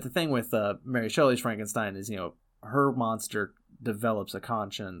Mary Shelley's Frankenstein is, her monster develops a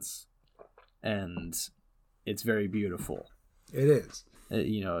conscience, and it's very beautiful. It is.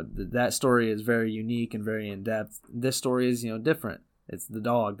 That story is very unique and very in depth. This story is different. It's the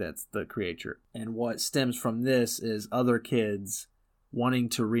dog that's the creature. And what stems from this is other kids wanting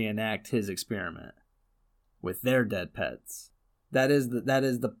to reenact his experiment with their dead pets. That's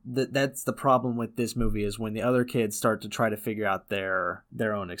the problem with this movie, is when the other kids start to try to figure out their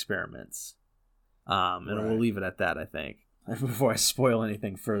own experiments. And we'll leave it at that, I think. Before I spoil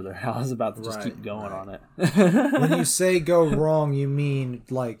anything further, I was about to just keep going on it. When you say go wrong, you mean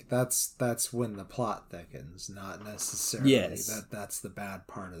like that's when the plot thickens, not necessarily that's the bad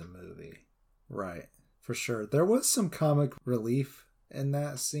part of the movie. Right, for sure. There was some comic relief in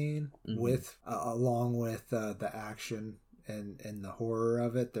that scene with along with the action and the horror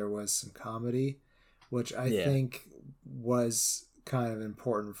of it. There was some comedy, which I think was kind of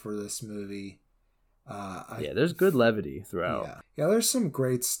important for this movie. There's good levity throughout. Yeah, there's some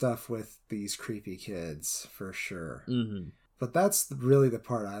great stuff with these creepy kids for sure. But that's really the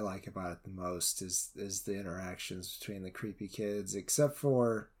part I like about it the most is the interactions between the creepy kids, except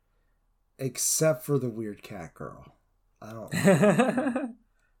for the weird cat girl. I don't.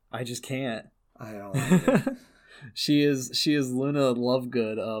 I just can't. I don't like it. She is Luna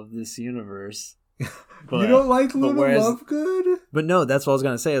Lovegood of this universe. But, you don't like Luna Lovegood? But no, that's what I was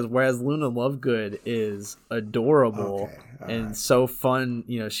going to say, is whereas Luna Lovegood is adorable and so fun,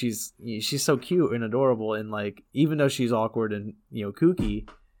 you know, she's so cute and adorable, and like, even though she's awkward and, you know, kooky,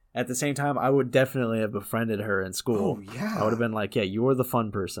 at the same time, I would definitely have befriended her in school. Oh, yeah. I would have been like, yeah, you're the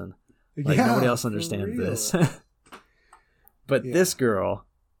fun person. Like, nobody else understands this. But this girl,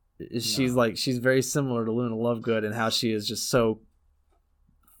 she's very similar to Luna Lovegood in how she is just so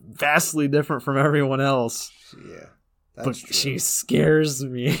vastly different from everyone else. But true. She scares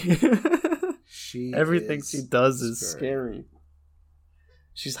me. Everything she does is scary.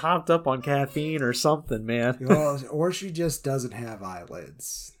 She's hopped up on caffeine or something, man. Well, or she just doesn't have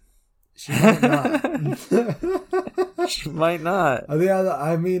eyelids. She might not. She might not.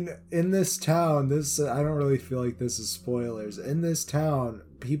 I mean, in this town, I don't really feel like this is spoilers. In this town,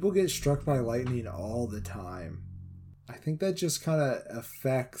 people get struck by lightning all the time. I think that just kind of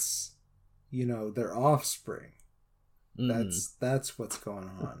affects, you know, their offspring. That's what's going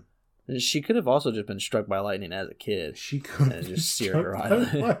on. She could have also just been struck by lightning as a kid. She could have just seared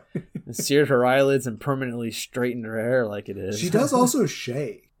her eyelids and permanently straightened her hair like it is. She does also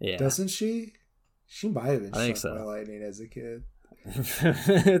shake, yeah, doesn't she? She might have been struck by lightning as a kid.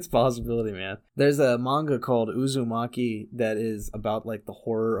 It's a possibility, man. There's a manga called Uzumaki that is about like the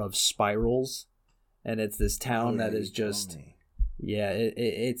horror of spirals, and it's this town that is just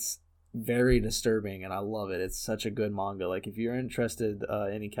it's very disturbing, and I love it. It's such a good manga. Like, if you're interested,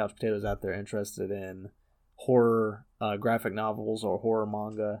 any couch potatoes out there interested in horror graphic novels or horror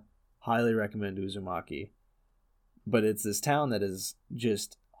manga, highly recommend Uzumaki. But it's this town that is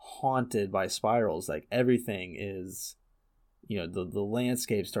just haunted by spirals. Like, everything is, you know, the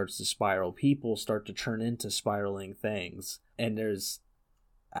landscape starts to spiral. People start to turn into spiraling things. And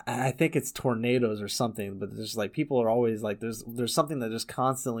I think it's tornadoes or something, but there's like, people are always like, there's something that just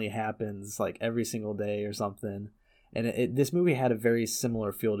constantly happens like every single day or something. And this movie had a very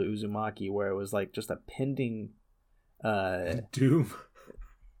similar feel to Uzumaki, where it was like just a pending doom.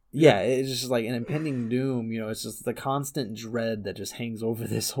 Yeah, it's just like an impending doom. You know, it's just the constant dread that just hangs over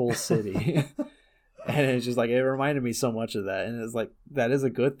this whole city. And it's just like, it reminded me so much of that. And it's like, that is a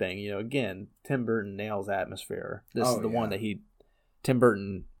good thing. You know, again, Tim Burton nails atmosphere. This is the one that Tim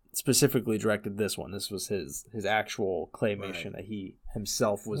Burton specifically directed this one. This was his actual claymation that he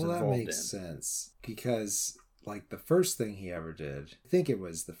himself was involved in. Well, that makes sense, because like the first thing he ever did, I think it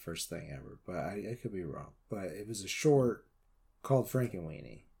was the first thing ever, but I could be wrong, but it was a short called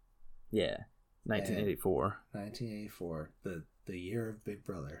Frankenweenie. Yeah, 1984. 1984, the year of Big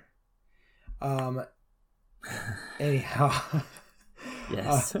Brother. Anyhow,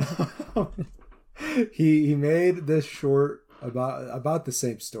 yes, he made this short about the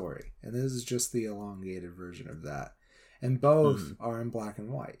same story, and this is just the elongated version of that, and both are in black and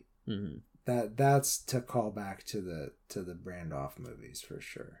white. That's to call back to the Brandoff movies for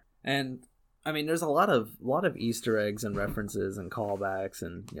sure. And I mean, there's a lot of Easter eggs and references and callbacks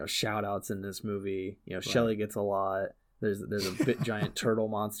and, you know, shout outs in this movie. You know, Shelly gets a lot. There's a big giant turtle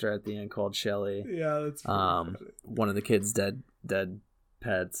monster at the end called Shelly. Yeah, that's one of the kids' dead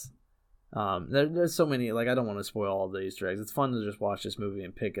pets. There's so many, like, I don't want to spoil all the Easter eggs. It's fun to just watch this movie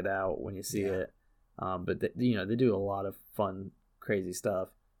and pick it out when you see it. But they do a lot of fun, crazy stuff.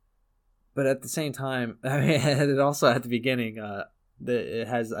 But at the same time, I mean, it also at the beginning, it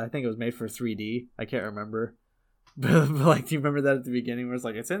has, I think it was made for 3D. I can't remember. But like, do you remember that at the beginning where it's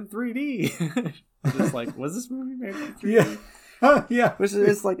like, it's in 3D? Just like, was this movie made for 3D? Yeah. Which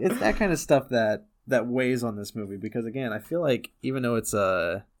is like, it's that kind of stuff that that weighs on this movie, because again, I feel like even though it's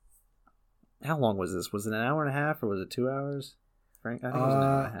how long was this? Was it an hour and a half or was it 2 hours? Frank, I think it was an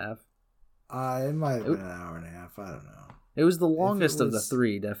hour and a half. It might have been an hour and a half. I don't know. It was the longest of the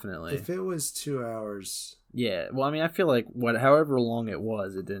three, definitely. If it was 2 hours... Yeah, well, I mean, I feel like however long it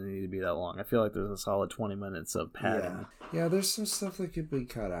was, it didn't need to be that long. I feel like there's a solid 20 minutes of padding. Yeah, there's some stuff that could be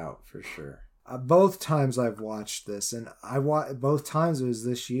cut out, for sure. Both times I've watched this, and both times it was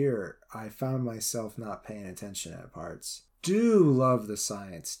this year, I found myself not paying attention at parts. Do love the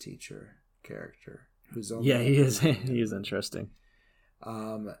science teacher character. Who's only he is. He is interesting.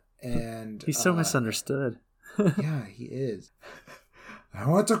 And he's so misunderstood. Yeah, he is. I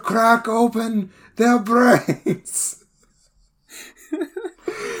want to crack open their brains.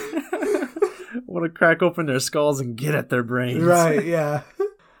 I want to crack open their skulls and get at their brains. Right, yeah.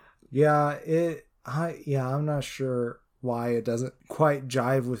 Yeah, I'm not sure why it doesn't quite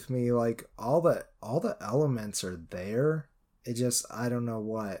jive with me. Like all the elements are there. It just, I don't know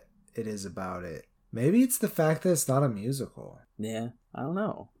what it is about it. Maybe it's the fact that it's not a musical. Yeah, I don't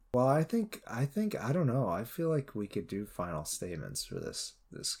know. Well, I think I don't know. I feel like we could do final statements for this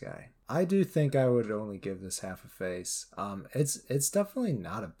guy. I do think I would only give this half a face. It's definitely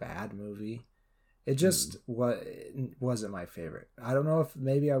not a bad movie. It just wasn't my favorite. I don't know if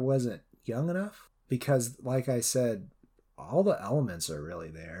maybe I wasn't young enough, because like I said, all the elements are really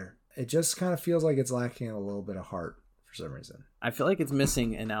there. It just kind of feels like it's lacking a little bit of heart for some reason. I feel like it's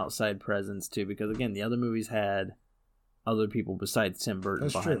missing an outside presence too, because again, the other movies had other people besides Tim Burton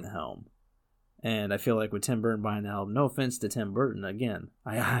behind the helm. And I feel like with Tim Burton behind the helm, no offense to Tim Burton, again,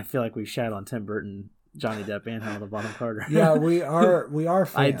 I feel like we shat on Tim Burton, Johnny Depp, and Helena Bonham Carter. Yeah, we are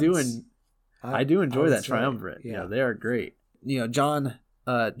fans. I do enjoy that triumvirate. Yeah, they are great. John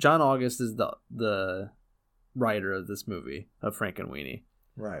August is the writer of this movie, of Frankenweenie.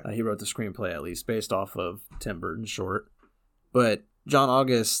 Right. He wrote the screenplay, at least, based off of Tim Burton's short. But John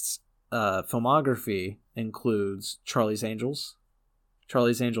August's filmography includes Charlie's Angels,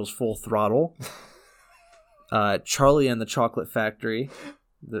 Full Throttle, Charlie and the Chocolate Factory,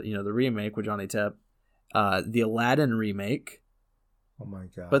 the remake with Johnny Depp, the Aladdin remake. Oh my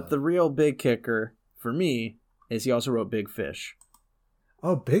god! But the real big kicker for me is he also wrote Big Fish.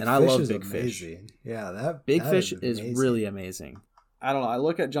 Oh, Big Fish! I love Big Fish. Yeah, that Big Fish is really amazing. I don't know. I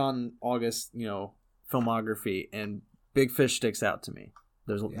look at John August's filmography, and Big Fish sticks out to me.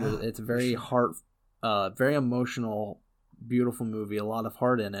 It's a very very emotional, beautiful movie. A lot of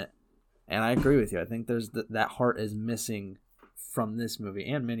heart in it, and I agree with you. I think there's that heart is missing from this movie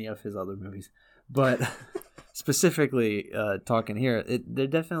and many of his other movies. But specifically talking here, there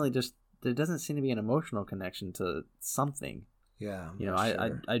doesn't seem to be an emotional connection to something. Yeah,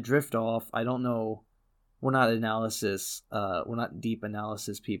 I drift off. I don't know. We're not deep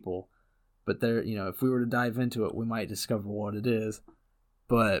analysis people, but if we were to dive into it, we might discover what it is.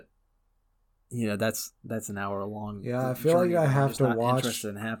 But that's an hour long. Yeah, I feel like I have to watch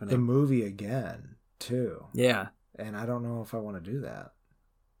the movie again too. Yeah, and I don't know if I want to do that.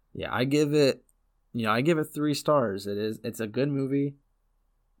 Yeah, I give it 3 stars. It's a good movie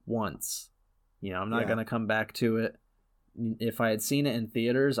once. I'm not going to come back to it. If I had seen it in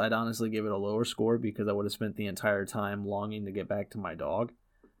theaters, I'd honestly give it a lower score, because I would have spent the entire time longing to get back to my dog.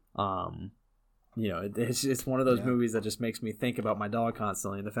 It's one of those movies that just makes me think about my dog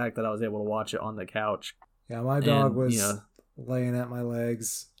constantly. And the fact that I was able to watch it on the couch. Yeah, my dog was laying at my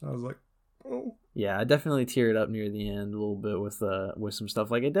legs. I was like, oh. Yeah, I definitely teared up near the end a little bit with some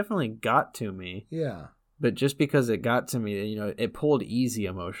stuff. Like, it definitely got to me. Yeah. But just because it got to me, it pulled easy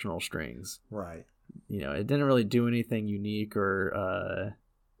emotional strings. Right. It didn't really do anything unique or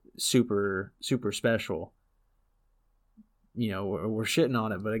super, super special. We're shitting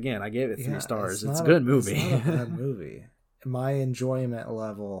on it, but again, I gave it 3 stars. It's a good movie. It's not a bad movie. My enjoyment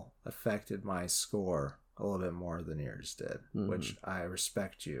level affected my score a little bit more than yours did, which I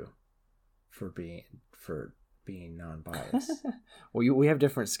respect you for being non-biased. Well, we have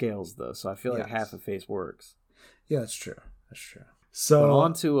different scales though, so I feel like half a face works. Yeah, that's true. So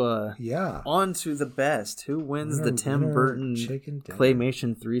on to the best. Who wins the Tim Burton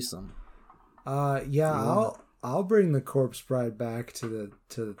Claymation Threesome? I'll bring the Corpse Bride back to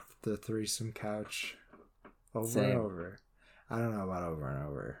the threesome couch over and over. I don't know about over and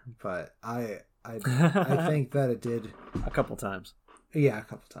over, but I think that it did a couple times. Yeah, a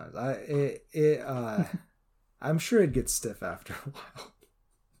couple times. I'm sure it gets stiff after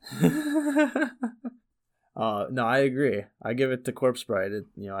a while. No, I agree. I give it to Corpse Bride.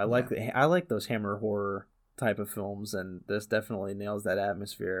 I like those Hammer horror type of films, and this definitely nails that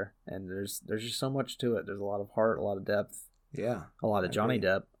atmosphere. And there's just so much to it. There's a lot of heart, a lot of depth. Yeah, a lot of Johnny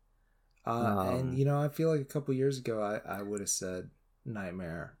Depp. And you know, I feel like a couple years ago I would have said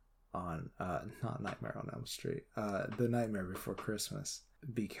Nightmare on not Nightmare on Elm Street, The Nightmare Before Christmas,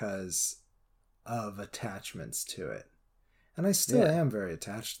 because of attachments to it. And I still am very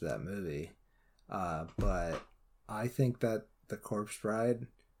attached to that movie. But I think that The Corpse Bride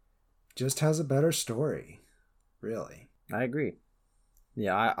just has a better story, really. I agree.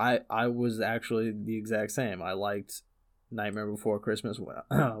 Yeah, I was actually the exact same. I liked Nightmare Before Christmas when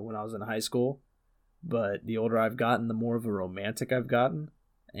I was in high school, but the older I've gotten, the more of a romantic I've gotten,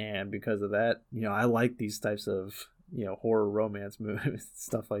 and because of that, you know, I like these types of, you know, horror romance movies,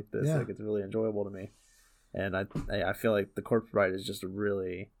 stuff like this. Like, it's really enjoyable to me, and I feel like The Corpse Bride is just a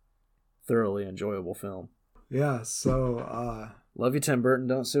really thoroughly enjoyable film. Yeah. So love you, Tim Burton.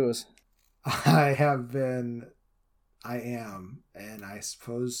 Don't sue us. I am, and I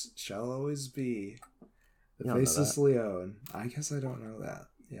suppose shall always be the Faceless Leone. I guess I don't know that.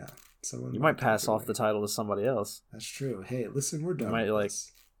 Yeah. You might pass off the title to somebody else. That's true. Hey, listen, we're done with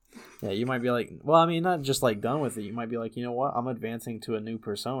this. Yeah, you might be like, well, I mean, not just like done with it. You might be like, you know what? I'm advancing to a new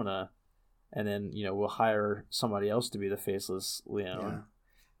persona, and then, you know, we'll hire somebody else to be the Faceless Leone. Yeah.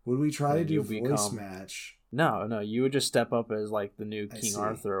 Would we try to do voice match? No, you would just step up as like the new King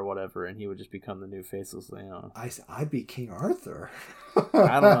Arthur or whatever, and he would just become the new Faceless Leone. I'd be King Arthur.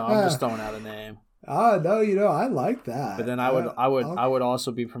 I don't know. I'm just throwing out a name. No, you know, I like that. But then I would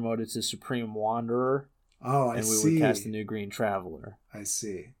also be promoted to Supreme Wanderer. Oh, and we would cast the new Green Traveler. I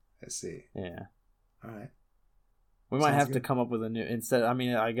see. Yeah. All right. We might have to come up with a new instead. I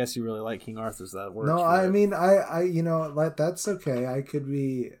mean, I guess you really like King Arthur, so that works. No, I mean, I you know, like, that's okay. I could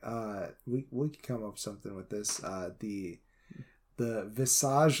be. We could come up with something with this. The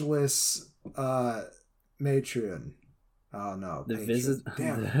visageless matron. Oh no, the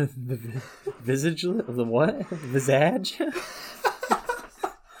visage of the what? Visage? Is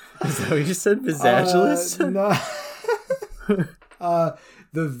that what you just said? Visageless? No.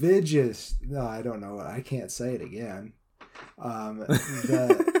 The Vigis. No, I don't know. I can't say it again.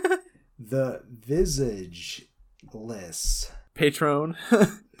 The visageless. Patron. Yeah,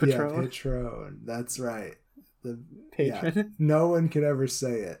 Patron. That's right. The Patron. Yeah, no one could ever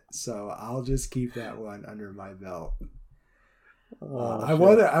say it, so I'll just keep that one under my belt. I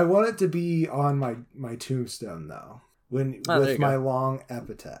want it to be on my tombstone though. With my long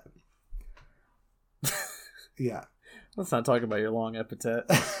epithet. Yeah. Let's not talk about your long epithet.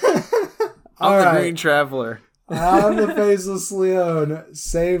 I'm the Green Traveler. I'm the Faceless Leone.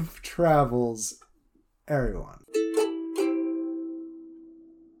 Safe travels, everyone.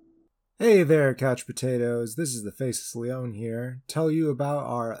 Hey there, couch potatoes. This is the Faceless Leone here. Tell you about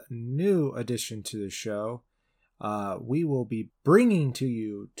our new addition to the show. We will be bringing to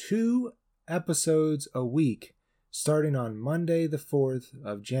you 2 episodes a week, starting on Monday the 4th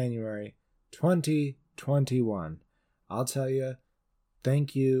of January, 2021. I'll tell you,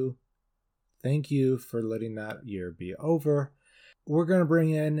 thank you for letting that year be over. We're going to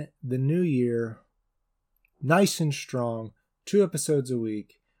bring in the new year nice and strong, 2 episodes a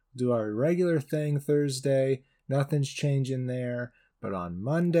week. Do our regular thing Thursday, nothing's changing there. But on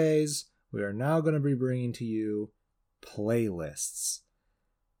Mondays, we are now going to be bringing to you playlists.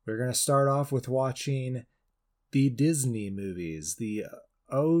 We're going to start off with watching the Disney movies, the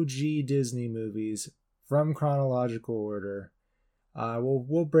OG Disney movies, from chronological order.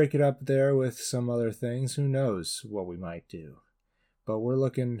 We'll break it up there with some other things. Who knows what we might do. But we're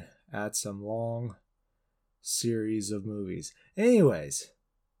looking at some long series of movies. Anyways,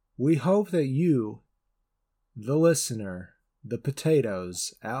 we hope that you, the listener, the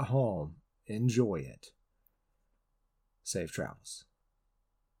potatoes at home, enjoy it. Safe travels.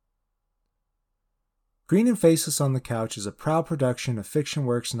 Green and Faceless on the Couch is a proud production of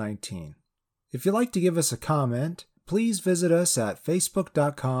FictionWorks 19. If you'd like to give us a comment, please visit us at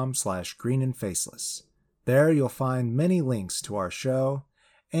facebook.com/greenandfaceless. There you'll find many links to our show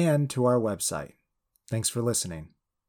and to our website. Thanks for listening.